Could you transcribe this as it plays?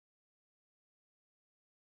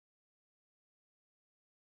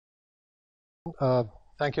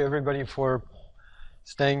Thank you everybody for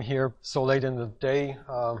staying here so late in the day.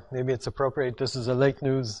 Maybe it's appropriate. This is a late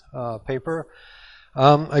news paper.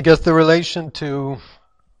 I guess the relation to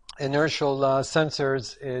inertial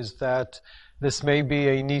sensors is that this may be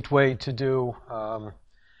a neat way to do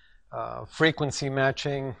frequency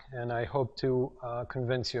matching, and I hope to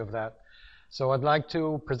convince you of that. So I'd like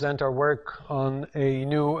to present our work on a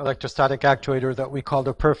new electrostatic actuator that we call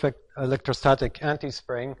the perfect electrostatic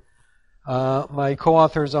anti-spring. My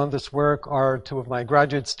co-authors on this work are two of my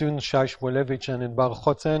graduate students, Shai, Shmulevich, and Inbar,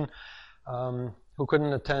 Hotzen, who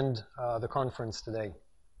couldn't attend the conference today.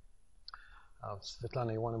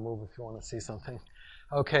 Svetlana, you want to move if you want to see something?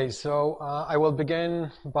 Okay, so I will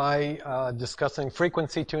begin by discussing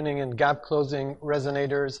frequency tuning in gap closing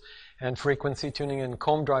resonators and frequency tuning in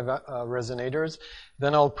comb drive resonators.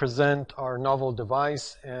 Then I'll present our novel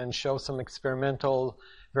device and show some experimental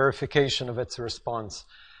verification of its response.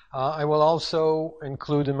 I will also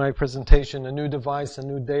include in my presentation a new device and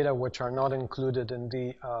new data which are not included in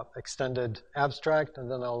the extended abstract,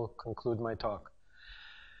 and then I'll conclude my talk.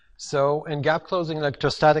 So in gap closing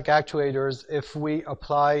electrostatic actuators, if we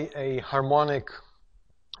apply a harmonic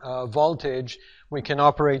voltage, we can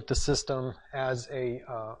operate the system as a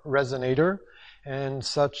resonator, and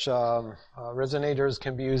such resonators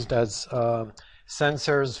can be used as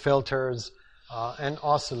sensors, filters, and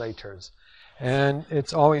oscillators. And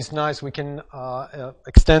it's always nice, we can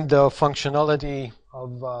extend the functionality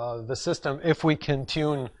of the system if we can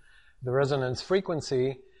tune the resonance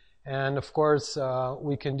frequency. And of course,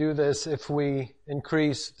 we can do this if we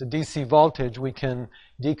increase the DC voltage, we can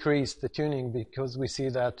decrease the tuning because we see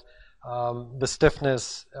that the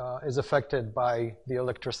stiffness is affected by the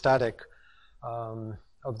electrostatic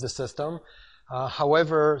of the system.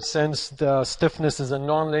 However, since the stiffness is a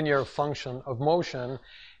nonlinear function of motion,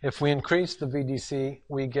 if we increase the VDC,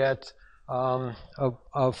 we get an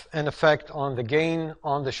effect on the gain,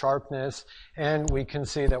 on the sharpness, and we can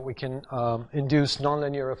see that we can induce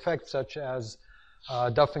nonlinear effects such as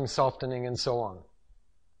duffing, softening, and so on.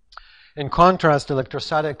 In contrast,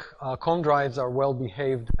 electrostatic comb drives are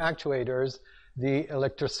well-behaved actuators. The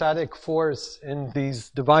electrostatic force in these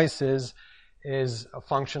devices is a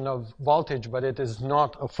function of voltage, but it is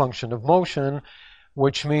not a function of motion,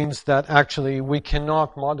 which means that actually we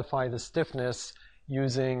cannot modify the stiffness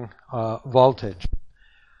using voltage.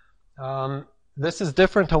 This is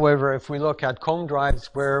different, however, if we look at comb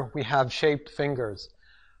drives where we have shaped fingers.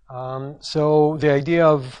 So the idea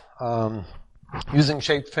of using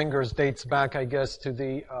shaped fingers dates back, I guess, to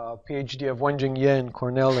the PhD of Wenjing Ye in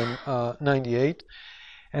Cornell in '98.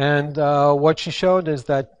 And what she showed is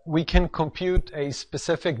that we can compute a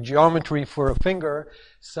specific geometry for a finger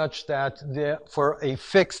such that for a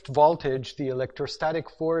fixed voltage, the electrostatic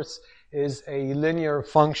force is a linear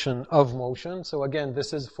function of motion. So again,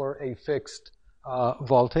 this is for a fixed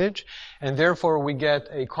voltage. And therefore, we get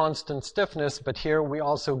a constant stiffness, but here we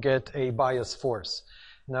also get a bias force.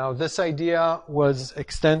 Now, this idea was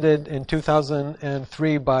extended in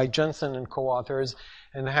 2003 by Jensen and co-authors,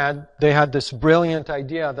 and they had this brilliant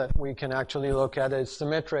idea that we can actually look at a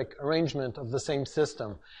symmetric arrangement of the same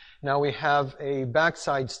system. Now we have a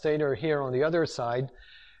backside stator here on the other side,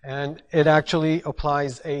 and it actually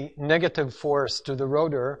applies a negative force to the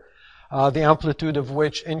rotor, the amplitude of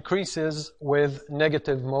which increases with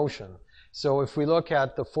negative motion. So if we look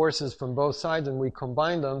at the forces from both sides and we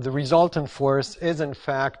combine them, the resultant force is in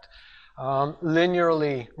fact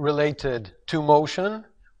linearly related to motion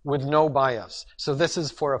with no bias. So this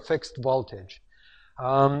is for a fixed voltage.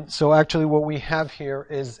 So actually what we have here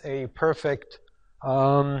is a perfect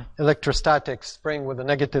electrostatic spring with a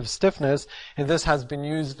negative stiffness, and this has been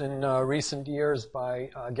used in recent years by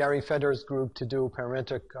Gary Feder's group to do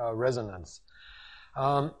parametric resonance.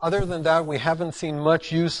 Other than that, we haven't seen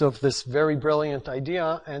much use of this very brilliant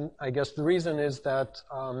idea, and I guess the reason is that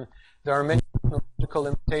there are many technological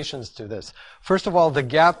limitations to this. First of all, the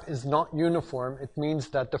gap is not uniform. It means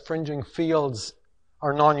that the fringing fields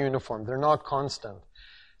are non-uniform. They're not constant.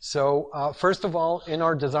 So first of all, in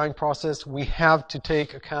our design process, we have to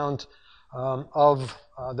take account of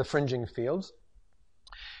the fringing fields.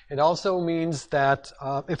 It also means that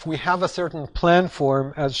if we have a certain plan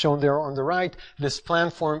form, as shown there on the right, this plan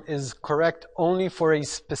form is correct only for a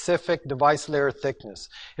specific device layer thickness.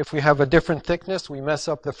 If we have a different thickness, we mess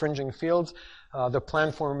up the fringing fields. The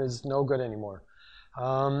plan form is no good anymore.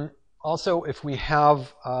 Also, if we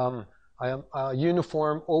have a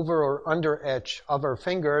uniform over or under edge of our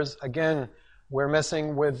fingers, again, we're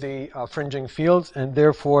messing with the fringing fields, and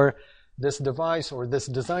therefore this device or this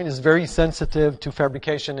design is very sensitive to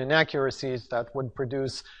fabrication inaccuracies that would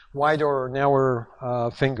produce wider or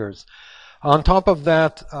narrower fingers. On top of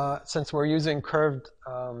that, since we're using curved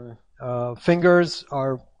fingers,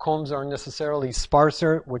 our combs are necessarily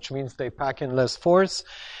sparser, which means they pack in less force.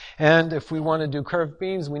 And if we want to do curved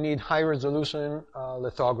beams, we need high resolution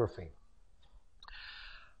lithography.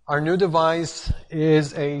 Our new device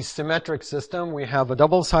is a symmetric system. We have a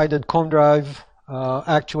double-sided comb drive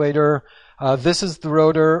actuator. This is the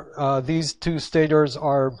rotor. These two stators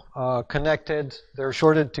are connected. They're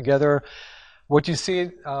shorted together. What you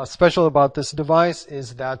see special about this device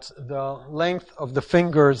is that the length of the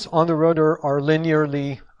fingers on the rotor are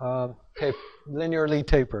linearly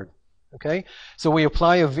tapered. Okay, so we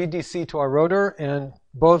apply a VDC to our rotor, and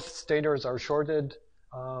both stators are shorted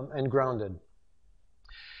and grounded.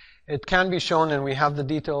 It can be shown, and we have the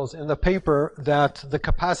details in the paper, that the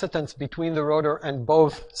capacitance between the rotor and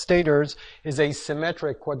both stators is a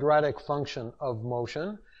symmetric quadratic function of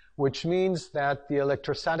motion, which means that the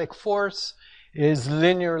electrostatic force is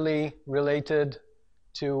linearly related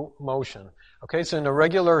to motion. Okay, so in a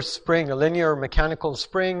regular spring, a linear mechanical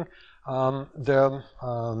spring, the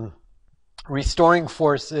restoring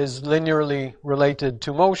force is linearly related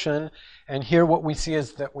to motion, and here what we see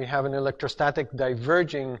is that we have an electrostatic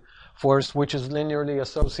diverging force which is linearly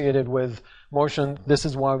associated with motion. This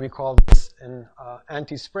is why we call this an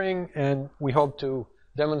anti-spring, and we hope to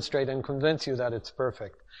demonstrate and convince you that it's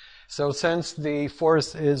perfect. So since the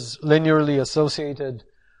force is linearly associated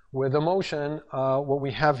with the motion, what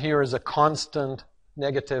we have here is a constant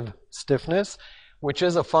negative stiffness, which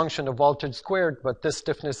is a function of voltage squared, but this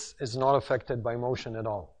stiffness is not affected by motion at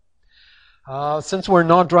all. Since we're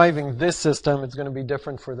not driving this system, it's going to be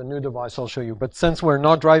different for the new device I'll show you, but since we're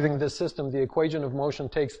not driving this system, the equation of motion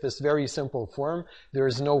takes this very simple form. There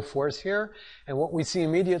is no force here, and what we see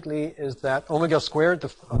immediately is that omega squared,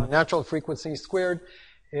 the natural frequency squared,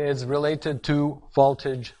 is related to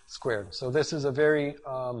voltage squared. So this is a very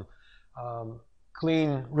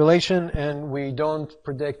clean relation, and we don't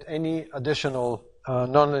predict any additional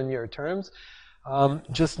nonlinear terms.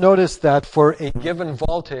 Just notice that for a given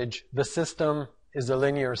voltage, the system is a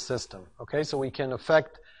linear system. Okay, so we can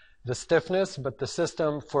affect the stiffness, but the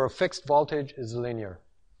system for a fixed voltage is linear.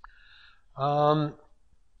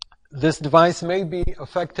 This device may be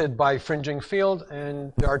affected by fringing field,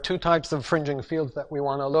 and there are two types of fringing fields that we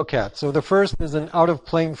want to look at. So the first is an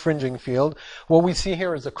out-of-plane fringing field. What we see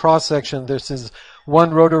here is a cross-section. This is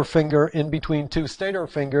one rotor finger in between two stator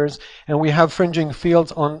fingers, and we have fringing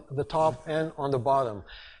fields on the top and on the bottom.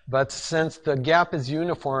 But since the gap is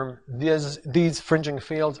uniform, these fringing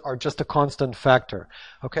fields are just a constant factor.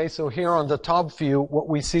 Okay, so here on the top view, what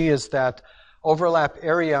we see is that overlap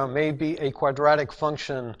area may be a quadratic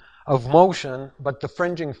function of motion, but the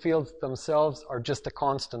fringing fields themselves are just a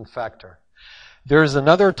constant factor. There's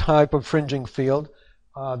another type of fringing field.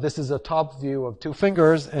 This is a top view of two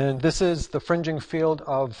fingers, and this is the fringing field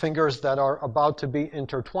of fingers that are about to be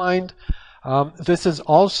intertwined. This is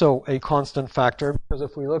also a constant factor, because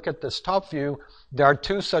if we look at this top view, there are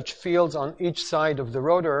two such fields on each side of the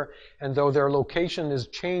rotor, and though their location is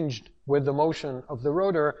changed with the motion of the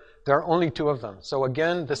rotor, there are only two of them. So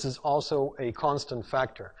again, this is also a constant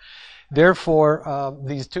factor. Therefore,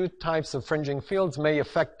 these two types of fringing fields may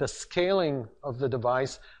affect the scaling of the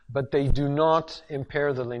device, but they do not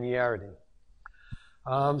impair the linearity.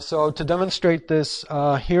 So to demonstrate this,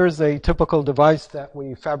 here's a typical device that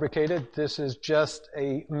we fabricated. This is just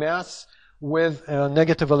a mass with a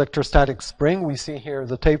negative electrostatic spring. We see here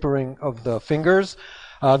the tapering of the fingers.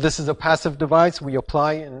 This is a passive device. We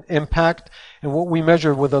apply an impact, and what we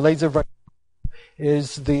measure with a laser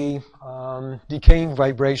is the decaying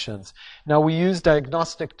vibrations. Now we use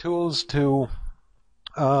diagnostic tools to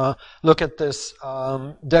look at this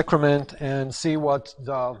decrement and see what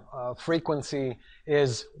the frequency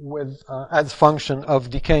is with as function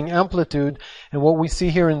of decaying amplitude. And what we see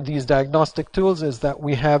here in these diagnostic tools is that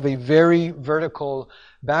we have a very vertical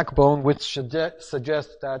backbone, which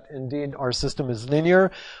suggests that indeed our system is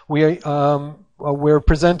linear. We're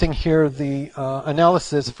presenting here the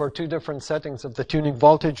analysis for two different settings of the tuning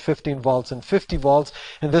voltage, 15 volts and 50 volts,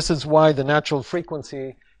 and this is why the natural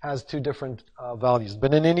frequency has two different values.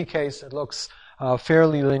 But in any case, it looks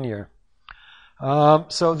fairly linear.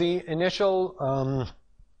 So the initial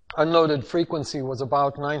unloaded frequency was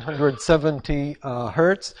about 970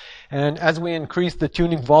 hertz, and as we increase the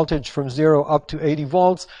tuning voltage from 0 up to 80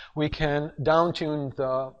 volts, we can down-tune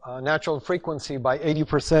the natural frequency by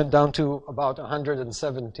 80% down to about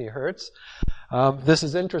 170 hertz. This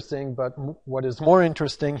is interesting, but what is more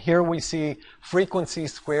interesting, here we see frequency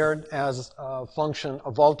squared as a function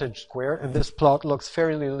of voltage squared, and this plot looks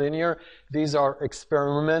fairly linear. These are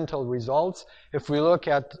experimental results. If we look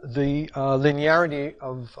at the linearity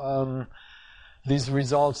of these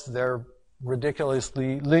results, they're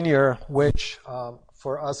ridiculously linear, which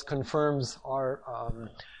for us confirms our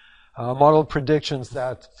model predictions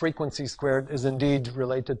that frequency squared is indeed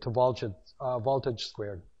related to voltage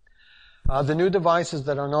squared. The new devices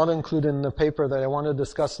that are not included in the paper that I want to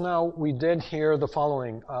discuss now, we did hear the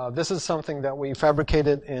following. This is something that we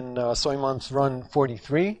fabricated in Soyman's run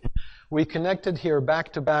 43. We connected here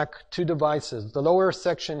back-to-back two devices. The lower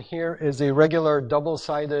section here is a regular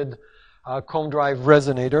double-sided comb drive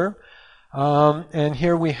resonator. And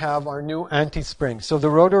here we have our new anti-spring. So the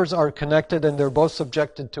rotors are connected and they're both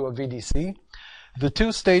subjected to a VDC. The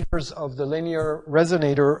two stators of the linear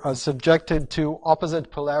resonator are subjected to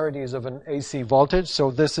opposite polarities of an AC voltage.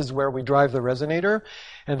 So this is where we drive the resonator.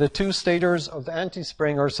 And the two stators of the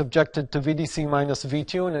anti-spring are subjected to VDC minus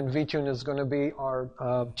V-tune, and V-tune is going to be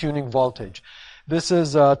our tuning voltage. This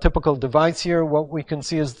is a typical device here. What we can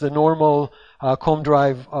see is the normal comb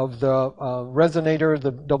drive of the resonator,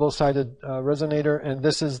 the double-sided resonator, and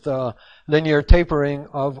this is the linear tapering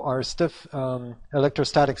of our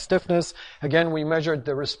electrostatic stiffness. Again, we measured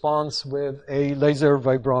the response with a laser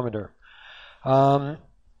vibrometer.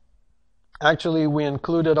 Actually, we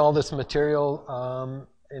included all this material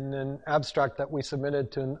in an abstract that we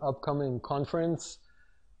submitted to an upcoming conference.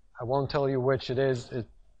 I won't tell you which it is. It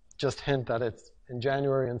just hint that it's in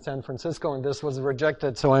January in San Francisco, and this was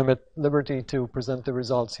rejected, so I'm at liberty to present the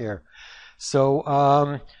results here.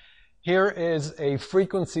 So here is a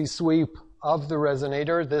frequency sweep of the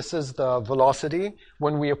resonator. This is the velocity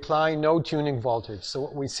when we apply no tuning voltage. So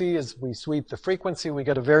what we see is we sweep the frequency, we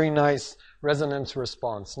get a very nice resonance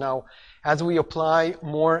response. Now, as we apply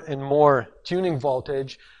more and more tuning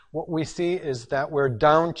voltage, what we see is that we're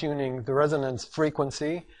down-tuning the resonance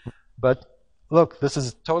frequency, but look, this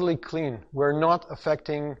is totally clean. We're not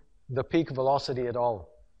affecting the peak velocity at all.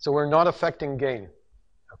 So we're not affecting gain.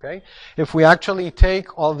 Okay? If we actually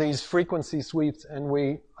take all these frequency sweeps and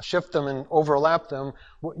we shift them and overlap them,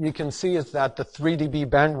 what you can see is that the 3 dB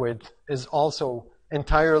bandwidth is also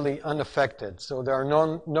entirely unaffected. So there are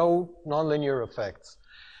no nonlinear effects.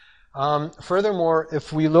 Furthermore,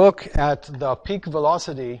 if we look at the peak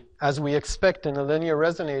velocity, as we expect in a linear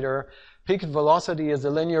resonator, peak velocity is a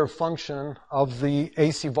linear function of the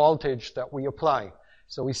AC voltage that we apply.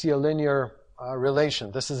 So we see a linear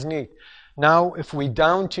relation. This is neat. Now, if we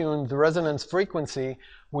down-tune the resonance frequency,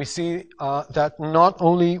 we see that not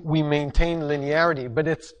only we maintain linearity, but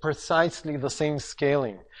it's precisely the same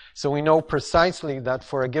scaling. So we know precisely that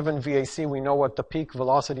for a given VAC, we know what the peak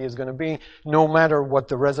velocity is going to be, no matter what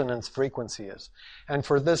the resonance frequency is. And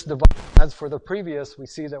for this device, as for the previous, we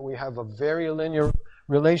see that we have a very linear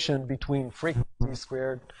relation between frequency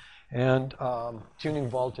squared and tuning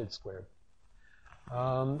voltage squared.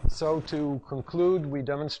 So to conclude, we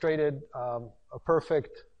demonstrated a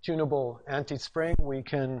perfect tunable anti-spring. We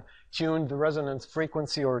can tune the resonance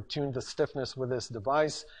frequency or tune the stiffness with this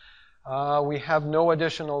device. We have no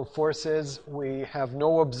additional forces. We have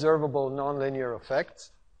no observable nonlinear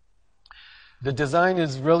effects. The design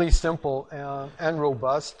is really simple and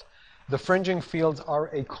robust. The fringing fields are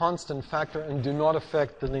a constant factor and do not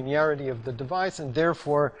affect the linearity of the device, and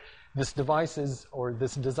therefore this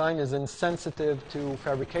design is insensitive to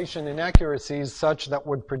fabrication inaccuracies such that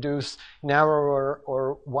would produce narrower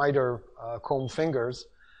or wider comb fingers.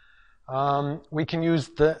 We can use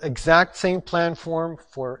the exact same planform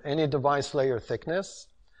for any device layer thickness.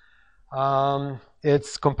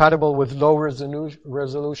 It's compatible with low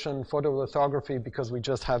resolution photolithography because we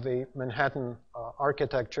just have a Manhattan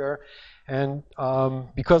architecture. And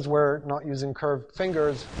because we're not using curved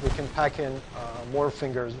fingers, we can pack in more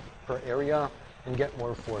fingers per area and get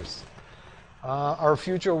more force. Our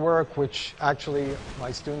future work, which actually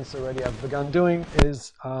my students already have begun doing,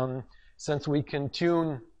 is since we can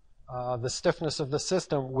tune the stiffness of the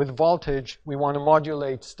system with voltage, we want to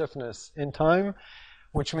modulate stiffness in time,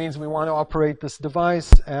 which means we want to operate this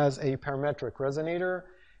device as a parametric resonator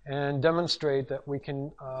and demonstrate that we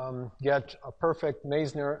can get a perfect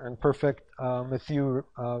Meissner and perfect Mathieu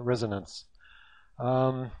resonance.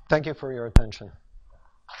 Thank you for your attention.